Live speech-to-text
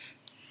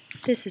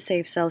This is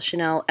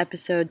Save.sell.shenel,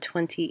 episode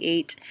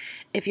 28.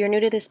 If you're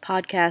new to this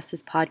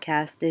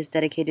podcast is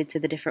dedicated to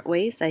the different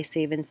ways I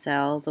save and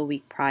sell the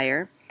week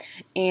prior.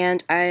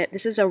 And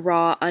this is a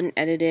raw,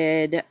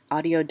 unedited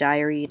audio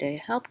diary to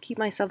help keep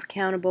myself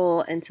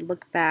accountable and to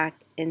look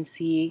back and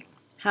see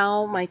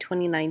how my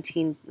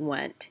 2019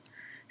 went.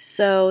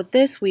 So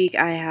this week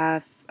I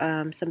have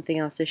something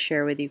else to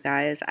share with you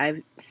guys.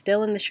 I'm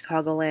still in the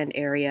Chicagoland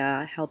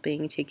area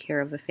helping take care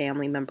of a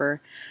family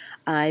member.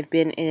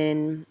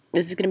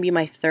 This is going to be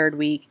my third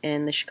week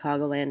in the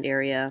Chicagoland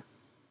area,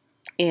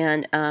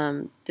 and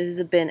this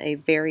has been a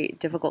very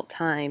difficult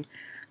time.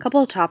 A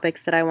couple of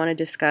topics that I want to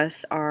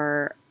discuss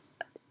are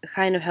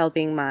kind of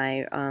helping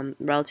my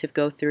relative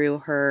go through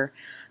her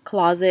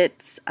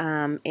closets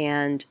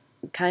and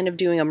kind of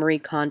doing a Marie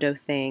Kondo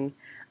thing.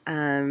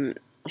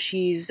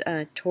 She's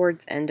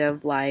towards end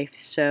of life,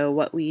 so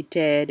what we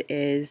did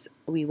is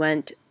we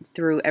went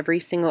through every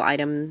single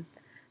item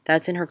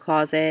that's in her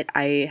closet.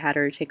 I had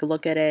her take a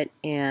look at it,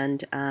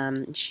 and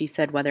she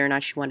said whether or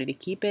not she wanted to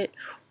keep it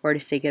or to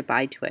say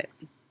goodbye to it.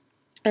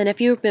 And if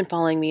you've been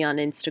following me on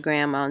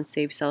Instagram on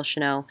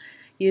save.sell.shenel,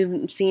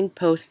 you've seen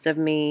posts of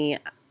me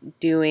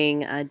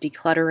doing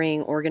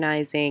decluttering,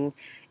 organizing,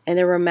 and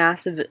there were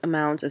massive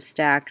amounts of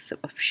stacks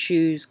of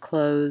shoes,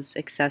 clothes,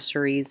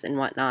 accessories, and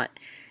whatnot.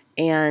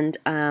 And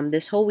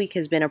this whole week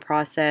has been a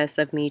process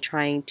of me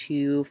trying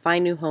to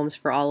find new homes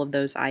for all of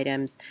those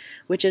items,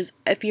 which is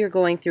if you're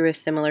going through a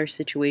similar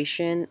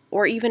situation,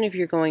 or even if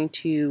you're going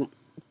to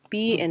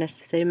be in a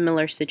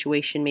similar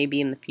situation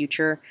maybe in the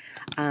future.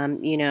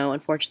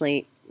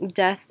 Unfortunately,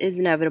 death is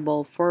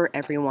inevitable for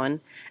everyone,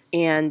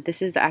 and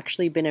this has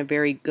actually been a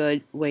very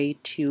good way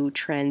to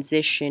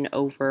transition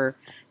over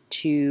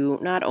to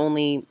not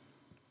only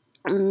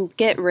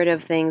get rid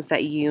of things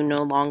that you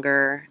no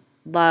longer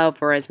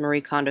love, or as Marie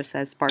Kondo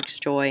says, sparks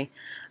joy,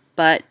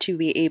 but to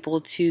be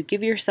able to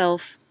give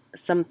yourself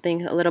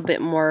something a little bit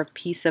more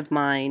peace of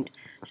mind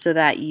so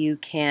that you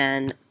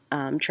can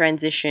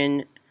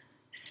transition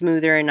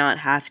smoother and not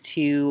have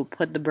to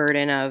put the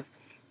burden of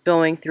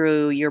going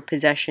through your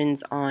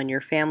possessions on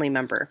your family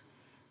member.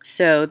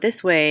 So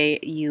this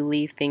way you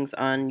leave things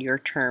on your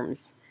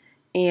terms.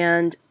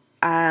 And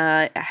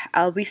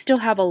we still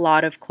have a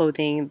lot of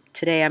clothing.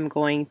 Today I'm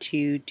going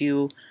to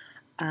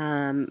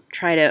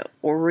try to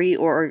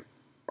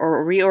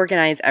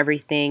reorganize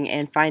everything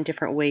and find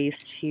different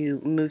ways to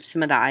move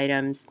some of the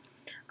items.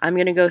 I'm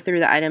going to go through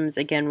the items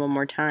again one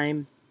more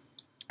time.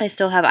 I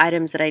still have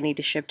items that I need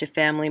to ship to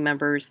family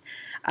members.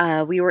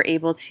 We were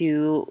able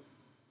to,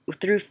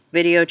 through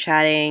video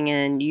chatting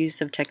and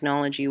use of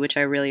technology, which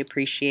I really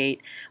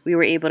appreciate, we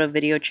were able to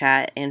video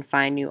chat and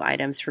find new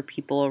items for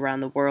people around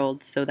the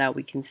world so that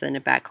we can send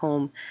it back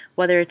home,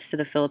 whether it's to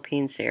the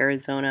Philippines, to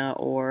Arizona,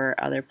 or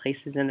other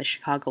places in the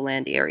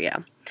Chicagoland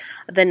area.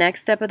 The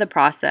next step of the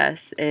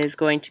process is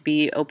going to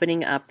be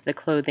opening up the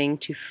clothing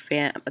to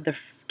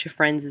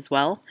friends as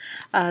well.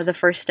 The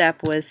first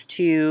step was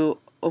to,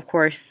 of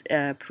course,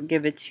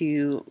 give it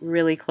to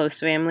really close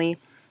family,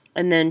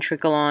 and then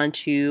trickle on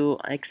to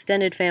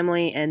extended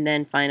family, and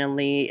then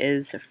finally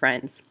is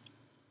friends.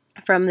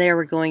 From there,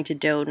 we're going to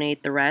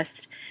donate the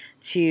rest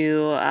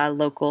to a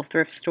local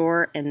thrift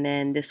store, and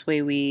then this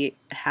way we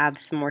have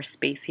some more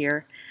space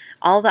here.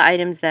 All the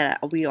items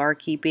that we are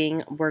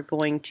keeping, I'm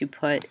going to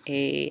put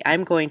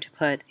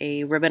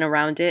a ribbon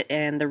around it,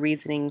 and the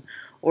reasoning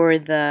or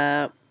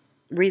the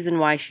reason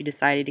why she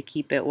decided to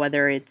keep it,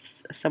 whether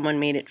it's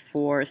someone made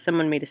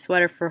a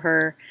sweater for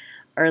her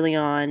early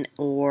on,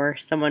 or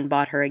someone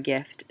bought her a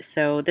gift.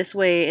 So this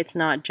way it's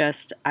not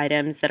just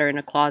items that are in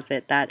a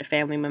closet that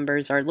family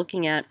members are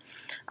looking at.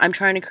 I'm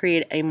trying to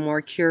create a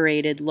more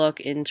curated look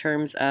in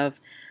terms of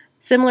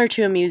similar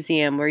to a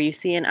museum where you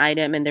see an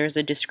item and there's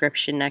a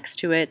description next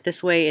to it.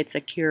 This way it's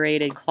a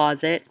curated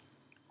closet,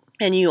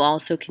 and you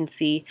also can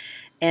see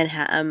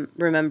and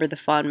remember the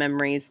fond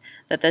memories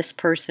that this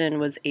person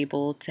was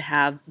able to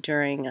have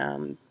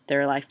during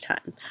their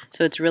lifetime.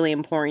 So it's really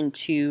important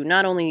to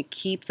not only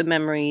keep the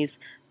memories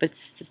but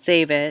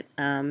save it.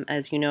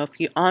 As you know,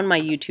 if you on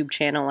my YouTube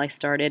channel, I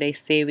started a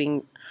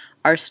Saving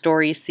Our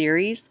Stories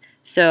series.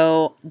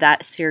 So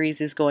that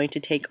series is going to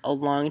take a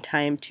long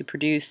time to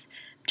produce,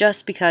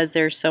 just because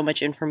there's so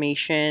much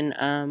information.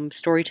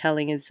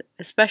 Storytelling is,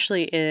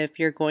 especially if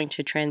you're going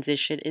to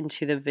transition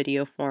into the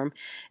video form,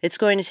 it's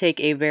going to take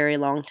a very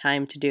long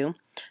time to do.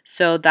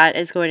 So that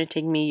is going to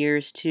take me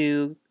years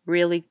to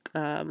really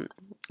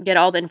get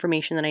all the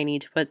information that I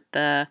need to put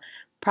the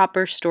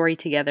proper story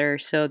together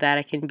so that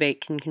I can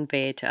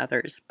convey it to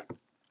others.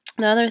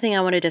 The other thing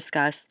I want to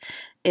discuss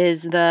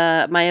is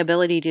my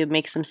ability to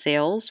make some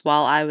sales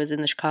while I was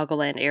in the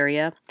Chicagoland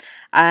area.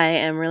 I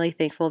am really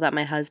thankful that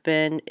my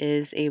husband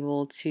is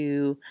able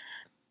to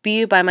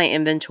buy my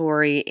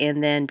inventory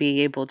and then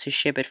be able to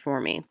ship it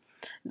for me.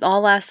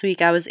 All last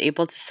week, I was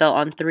able to sell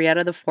on 3 out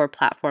of the 4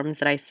 platforms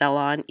that I sell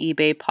on: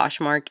 eBay,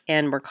 Poshmark,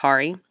 and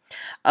Mercari.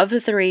 Of the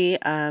 3,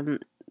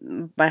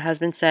 my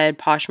husband said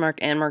Poshmark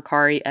and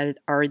Mercari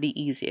are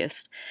the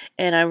easiest.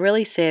 And I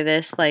really say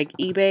this, like,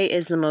 eBay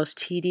is the most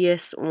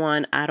tedious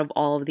one out of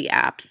all of the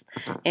apps.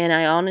 And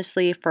I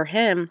honestly, for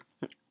him,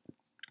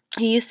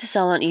 he used to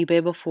sell on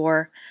eBay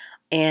before,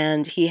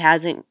 and he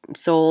hasn't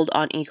sold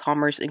on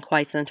e-commerce in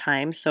quite some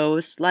time. So it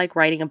was like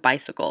riding a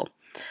bicycle.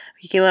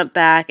 He came up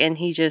back and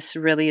he just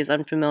really is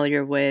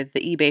unfamiliar with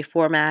the eBay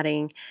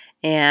formatting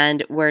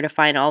and where to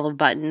find all the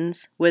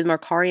buttons. With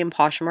Mercari and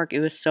Poshmark, it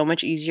was so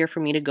much easier for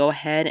me to go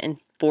ahead and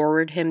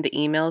forward him the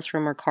emails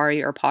from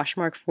Mercari or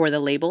Poshmark for the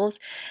labels.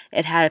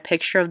 It had a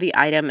picture of the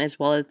item as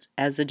well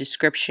as a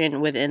description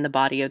within the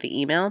body of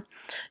the email.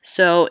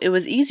 So it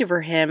was easy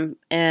for him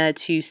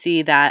to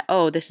see that,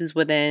 oh, this is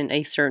within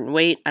a certain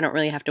weight. I don't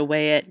really have to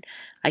weigh it.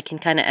 I can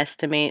kind of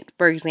estimate.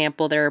 For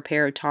example, there are a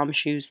pair of Tom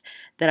shoes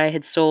that I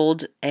had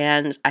sold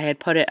and I had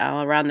put it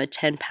around the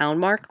 10-pound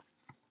mark.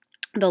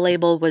 The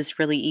label was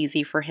really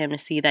easy for him to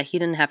see that he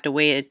didn't have to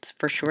weigh it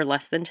for sure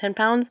less than 10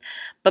 pounds.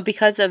 But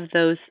because of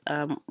those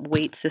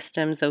weight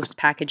systems, those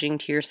packaging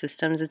tier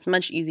systems, it's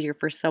much easier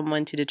for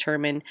someone to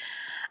determine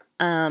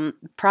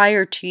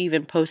prior to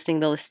even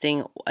posting the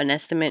listing an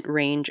estimate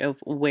range of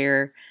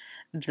where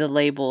the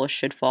label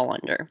should fall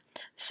under.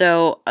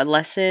 So, a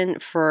lesson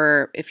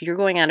for if you're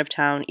going out of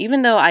town,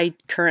 even though I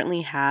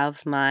currently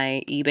have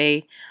my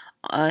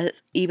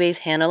eBay's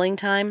handling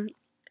time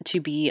to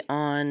be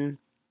on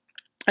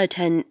a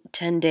 10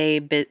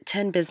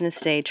 business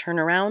day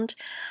turnaround,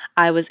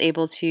 I was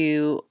able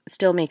to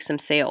still make some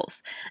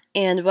sales.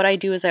 And what I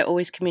do is I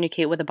always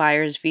communicate with the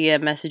buyers via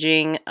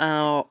messaging,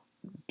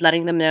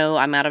 letting them know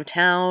I'm out of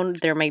town.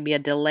 There might be a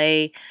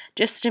delay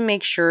just to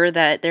make sure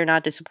that they're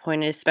not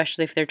disappointed,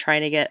 especially if they're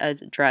trying to get a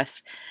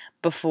dress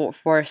before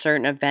for a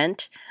certain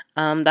event.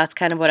 That's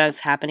kind of what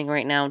was happening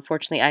right now.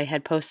 Unfortunately, I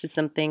had posted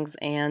some things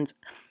and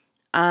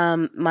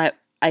my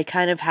I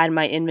kind of had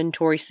my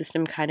inventory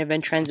system kind of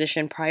in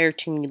transition prior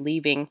to me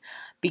leaving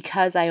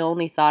because I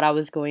only thought I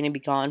was going to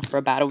be gone for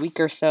about a week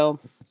or so.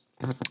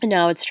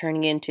 Now it's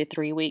turning into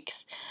 3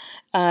 weeks.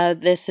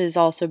 This has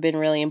also been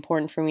really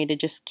important for me to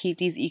just keep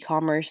these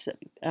e-commerce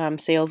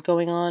sales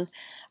going on,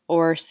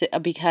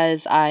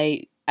 because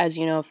as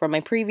you know from my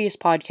previous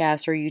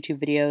podcasts or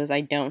YouTube videos, I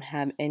don't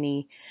have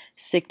any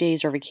sick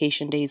days or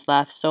vacation days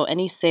left. So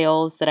any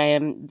sales that I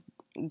am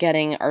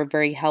getting are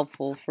very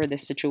helpful for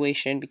this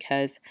situation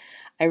because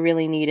I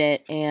really need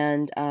it,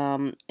 and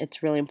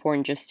it's really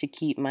important just to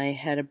keep my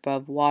head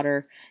above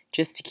water,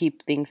 just to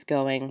keep things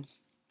going.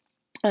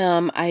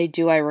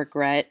 I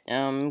regret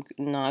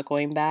not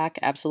going back?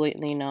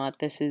 Absolutely not.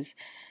 This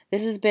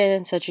has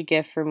been such a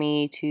gift for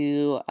me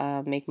to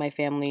make my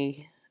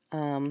family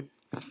um,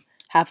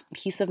 have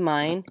peace of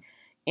mind,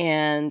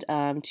 and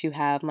to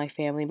have my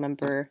family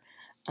member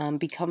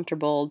be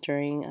comfortable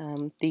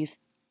during these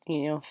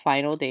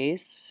final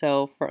days.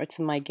 So for it's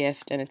my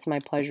gift and it's my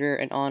pleasure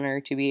and honor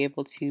to be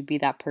able to be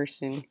that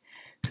person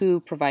who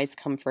provides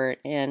comfort.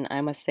 And I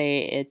must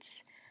say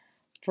it's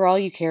for all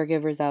you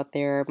caregivers out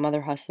there,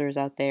 mother hustlers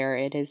out there,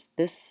 it is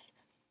this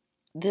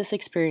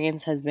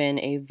experience has been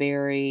a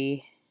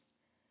very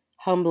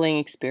humbling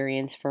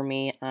experience for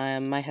me.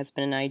 My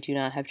husband and I do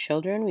not have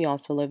children. We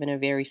also live in a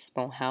very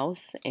small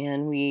house,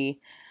 and the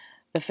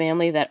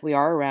family that we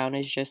are around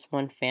is just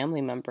one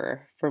family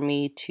member. For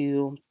me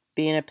to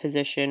be in a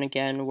position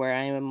again where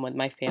I am with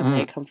my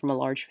family, I come from a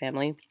large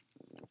family,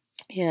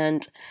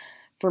 and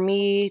for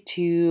me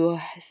to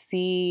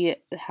see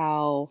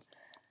how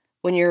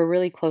when you're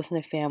really close in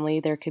a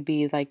family, there could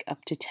be like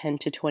up to 10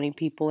 to 20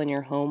 people in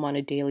your home on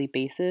a daily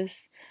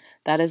basis.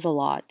 That is a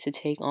lot to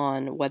take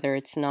on, whether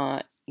it's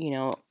not,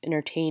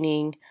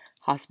 entertaining,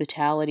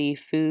 hospitality,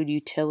 food,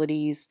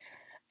 utilities,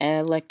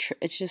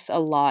 it's just a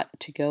lot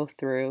to go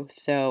through.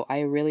 So I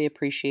really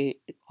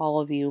appreciate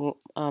all of you,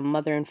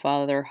 mother and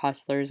father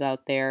hustlers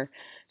out there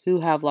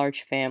who have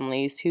large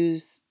families,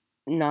 who's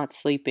not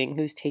sleeping,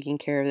 who's taking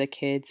care of the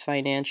kids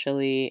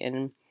financially,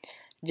 and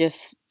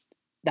just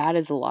that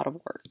is a lot of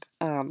work.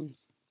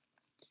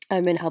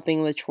 I've been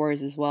helping with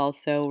chores as well,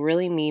 so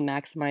really me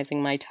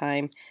maximizing my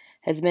time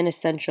has been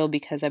essential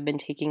because I've been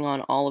taking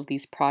on all of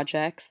these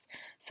projects,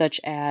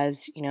 such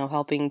as,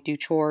 helping do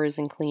chores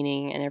and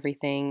cleaning and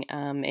everything.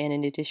 And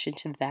in addition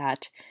to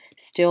that,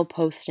 still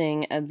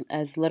posting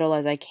as little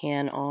as I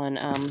can on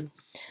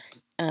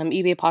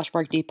eBay,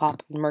 Poshmark,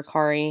 Depop, and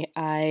Mercari.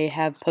 I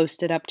have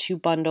posted up 2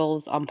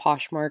 bundles on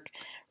Poshmark.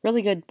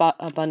 Really good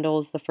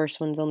bundles. The first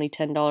one's only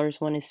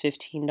 $10, one is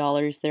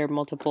 $15. There are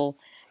multiple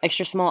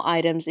extra small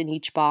items in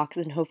each box,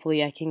 and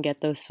hopefully I can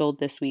get those sold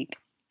this week.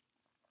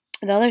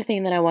 The other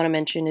thing that I want to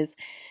mention is,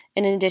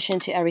 in addition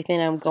to everything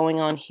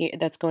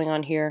that's going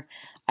on here,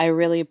 I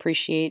really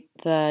appreciate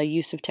the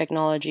use of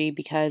technology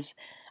because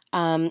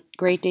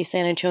Great Day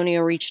San Antonio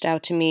reached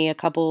out to me a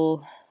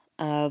couple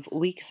of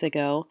weeks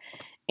ago,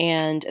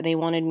 and they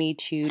wanted me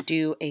to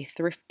do a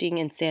thrifting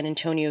in San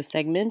Antonio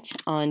segment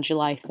on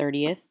July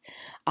 30th.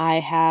 I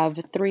have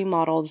 3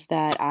 models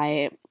that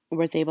I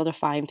was able to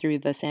find through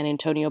the San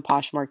Antonio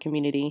Poshmark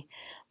community,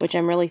 which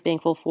I'm really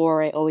thankful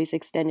for. I always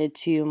extend it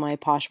to my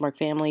Poshmark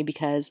family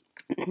because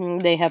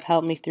They have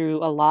helped me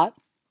through a lot.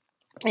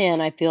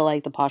 And I feel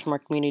like the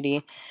Poshmark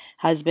community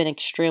has been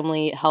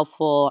extremely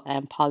helpful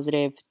and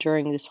positive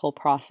during this whole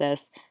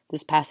process.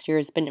 This past year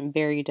has been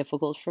very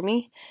difficult for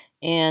me,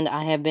 and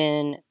I have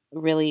been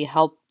really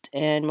helped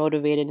and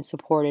motivated and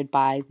supported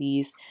by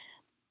these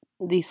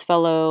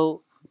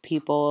fellow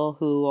people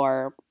who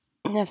are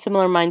have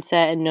similar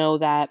mindset and know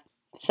that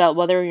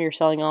whether you're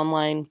selling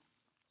online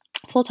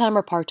full time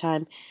or part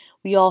time,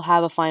 we all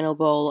have a final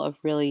goal of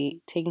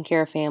really taking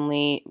care of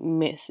family,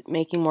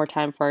 making more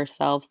time for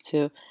ourselves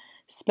to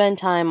spend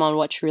time on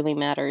what truly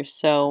matters.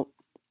 So,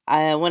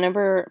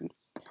 whenever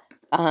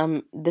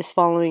this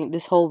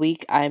whole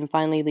week, I'm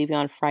finally leaving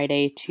on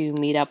Friday to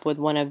meet up with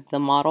one of the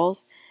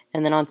models.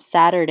 And then on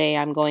Saturday,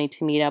 I'm going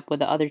to meet up with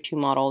the other two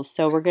models.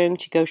 So we're going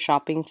to go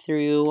shopping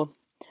through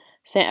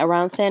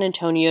around San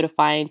Antonio to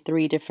find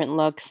three different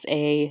looks: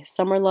 a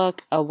summer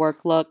look, a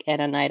work look, and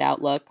a night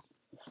out look.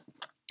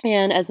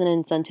 And as an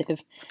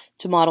incentive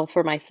to model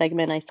for my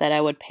segment, I said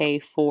I would pay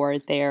for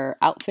their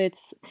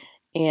outfits,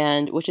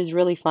 and which is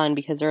really fun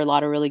because there are a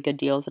lot of really good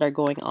deals that are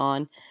going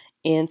on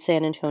in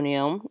San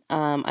Antonio.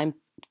 I'm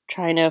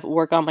trying to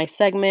work on my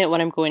segment, what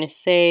I'm going to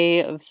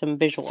say, of some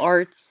visual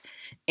arts,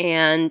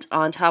 and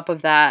on top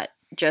of that,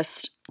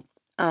 just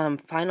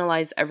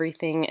finalize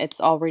everything.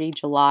 It's already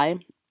July,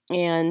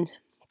 and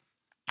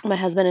my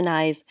husband and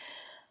I's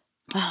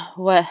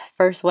what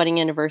first wedding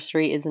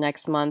anniversary is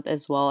next month,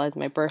 as well as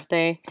my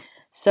birthday.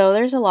 So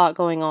there's a lot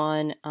going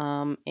on,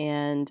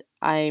 and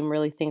I'm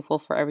really thankful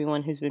for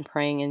everyone who's been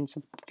praying and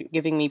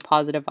giving me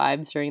positive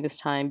vibes during this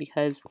time,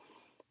 because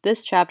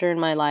this chapter in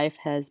my life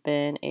has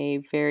been a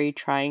very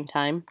trying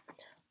time.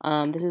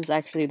 This is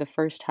actually the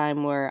first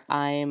time where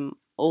I'm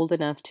old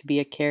enough to be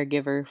a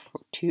caregiver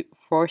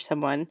for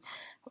someone.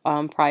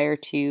 Prior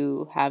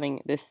to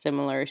having this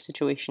similar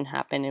situation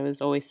happen, it was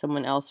always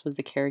someone else was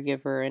the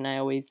caregiver, and I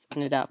always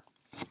ended up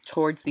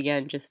towards the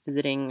end just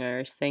visiting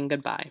or saying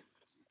goodbye.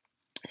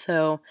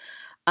 So,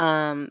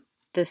 um,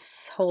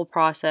 this whole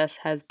process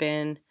has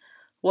been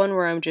one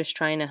where I'm just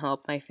trying to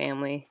help my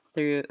family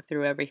through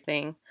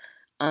everything.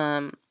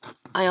 Um,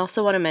 I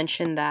also want to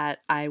mention that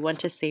I went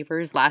to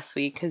Savers last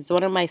week, because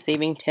one of my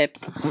saving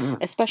tips,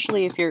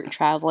 especially if you're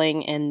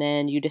traveling and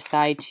then you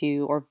decide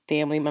to, or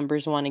family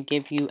members want to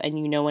give you, and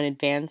you know in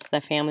advance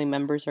that family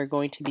members are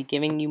going to be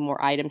giving you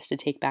more items to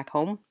take back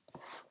home.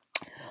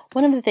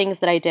 One of the things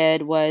that I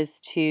did was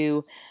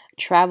to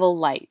travel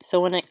light.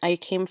 So when I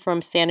came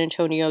from San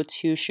Antonio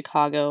to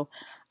Chicago,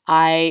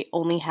 I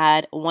only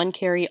had one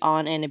carry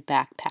on and a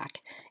backpack.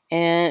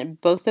 And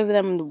both of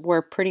them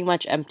were pretty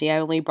much empty. I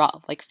only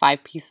brought like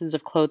 5 pieces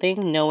of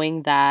clothing,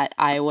 knowing that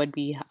I would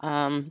be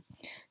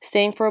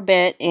staying for a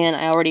bit, and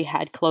I already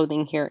had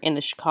clothing here in the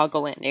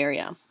Chicagoland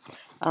area.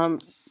 Um,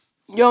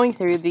 Going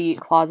through the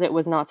closet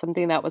was not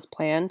something that was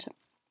planned.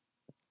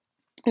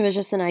 It was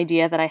just an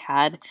idea that I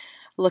had,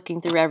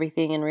 looking through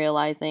everything and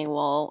realizing,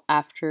 well,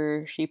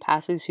 after she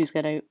passes, who's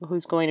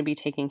going to be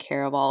taking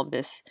care of all of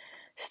this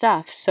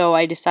stuff. So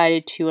I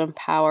decided to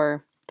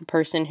empower the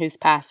person who's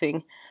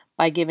passing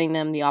by giving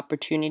them the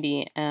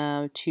opportunity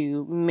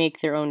to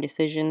make their own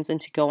decisions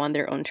and to go on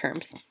their own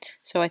terms.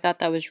 So I thought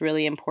that was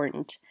really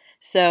important.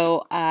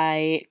 So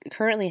I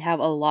currently have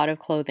a lot of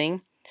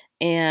clothing,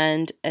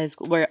 and as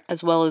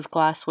well as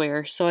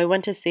glassware. So I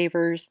went to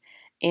Savers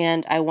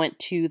and I went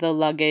to the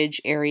luggage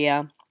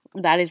area.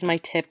 That is my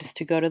tip, is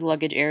to go to the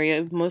luggage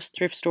area. Most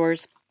thrift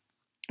stores,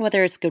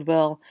 whether it's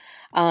Goodwill,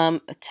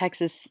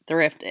 Texas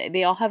Thrift,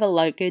 they all have a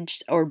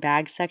luggage or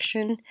bag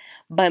section,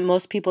 but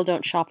most people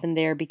don't shop in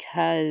there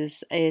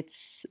because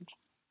it's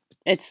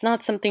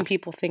not something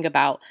people think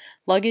about.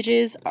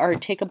 Luggages are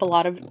take up a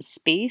lot of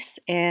space,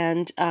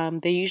 and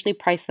they usually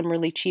price them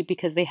really cheap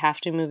because they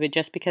have to move it,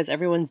 just because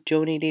everyone's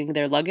donating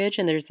their luggage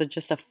and there's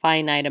just a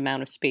finite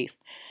amount of space.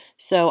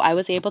 So I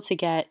was able to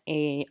get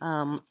a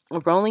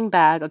rolling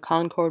bag, a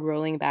Concord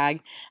rolling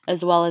bag,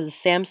 as well as a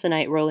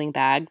Samsonite rolling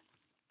bag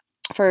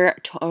for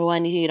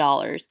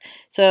 $20.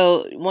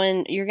 So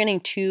when you're getting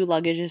two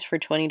luggages for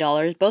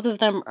 $20, both of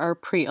them are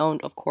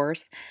pre-owned, of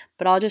course,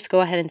 but I'll just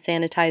go ahead and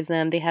sanitize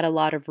them. They had a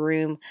lot of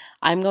room.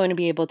 I'm going to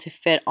be able to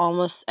fit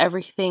almost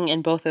everything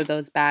in both of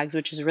those bags,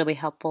 which is really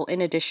helpful, in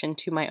addition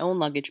to my own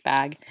luggage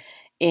bag.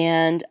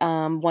 And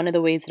one of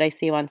the ways that I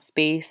save on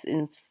space,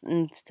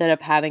 instead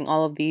of having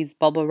all of these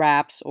bubble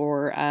wraps,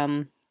 or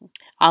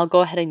I'll go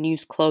ahead and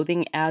use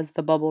clothing as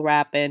the bubble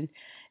wrap in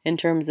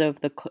terms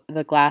of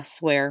the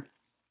glassware.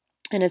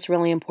 And it's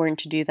really important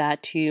to do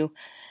that to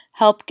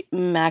help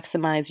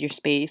maximize your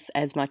space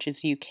as much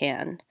as you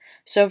can.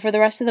 So, for the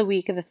rest of the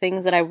week, the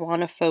things that I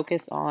want to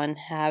focus on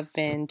have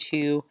been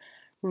to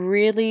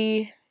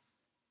really,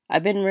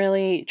 I've been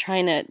really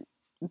trying to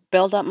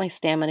build up my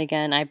stamina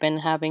again. I've been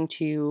having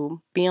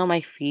to be on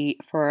my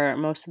feet for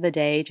most of the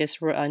day, just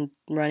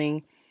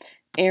running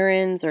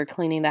errands or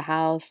cleaning the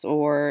house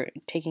or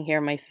taking care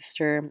of my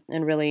sister,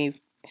 and really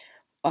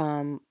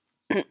um,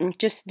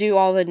 just do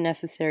all the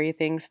necessary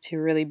things to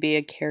really be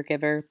a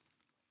caregiver.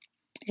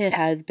 It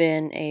has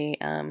been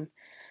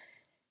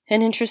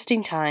an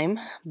interesting time,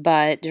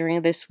 but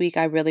during this week,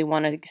 I really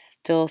want to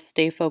still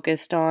stay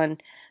focused on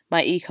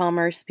my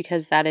e-commerce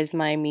because that is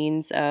my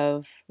means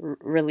of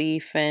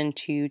relief and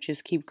to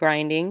just keep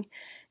grinding.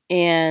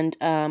 And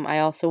I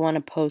also want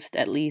to post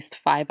at least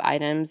 5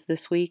 items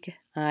this week.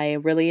 I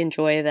really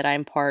enjoy that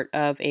I'm part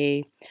of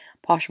a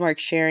Poshmark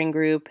sharing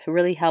group. It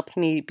really helps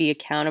me be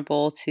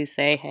accountable to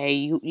say, hey,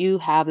 you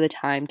have the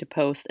time to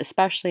post,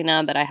 especially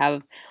now that I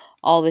have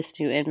all this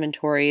new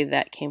inventory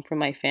that came from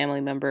my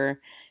family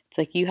member. It's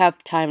like you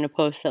have time to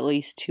post at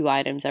least 2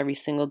 items every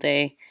single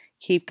day.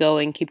 Keep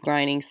going, keep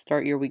grinding,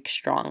 start your week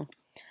strong.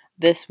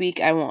 This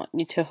week, I want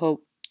you to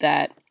hope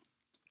that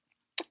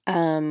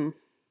um,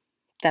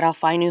 that I'll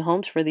find new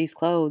homes for these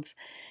clothes,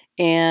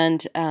 and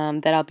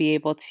that I'll be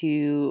able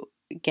to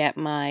get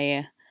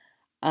my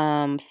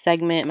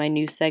my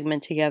new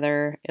segment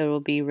together. It will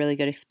be really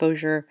good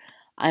exposure.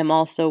 I'm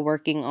also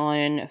working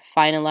on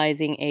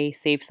finalizing a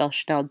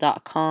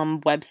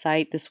save.sell.shenel.com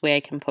website. This way I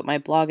can put my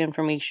blog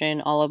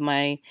information, all of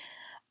my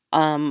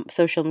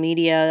social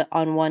media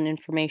on one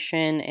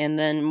information, and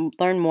then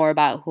learn more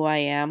about who I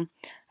am.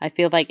 I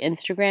feel like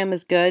Instagram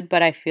is good,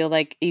 but I feel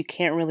like you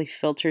can't really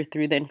filter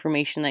through the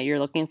information that you're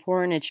looking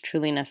for, and it's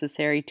truly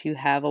necessary to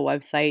have a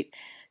website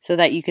so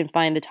that you can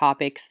find the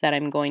topics that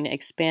I'm going to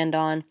expand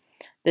on.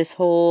 This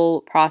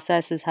whole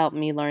process has helped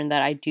me learn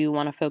that I do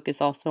want to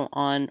focus also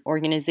on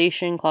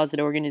organization, closet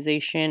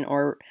organization,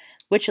 or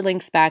which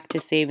links back to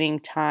saving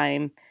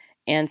time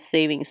and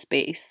saving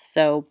space.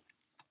 So,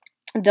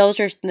 those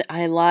are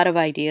a lot of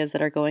ideas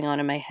that are going on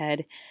in my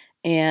head,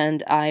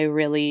 and I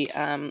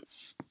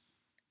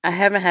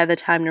haven't had the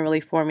time to really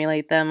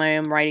formulate them. I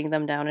am writing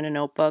them down in a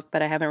notebook,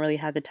 but I haven't really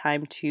had the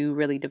time to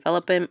really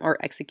develop them or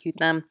execute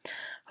them.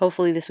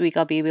 Hopefully this week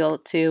I'll be able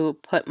to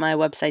put my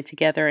website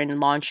together and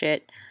launch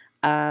it.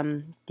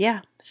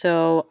 Yeah,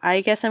 so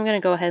I guess I'm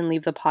going to go ahead and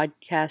leave the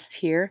podcast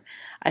here.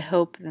 I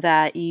hope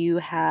that you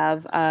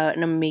have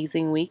an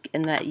amazing week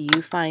and that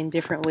you find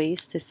different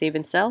ways to save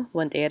and sell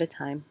one day at a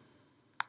time.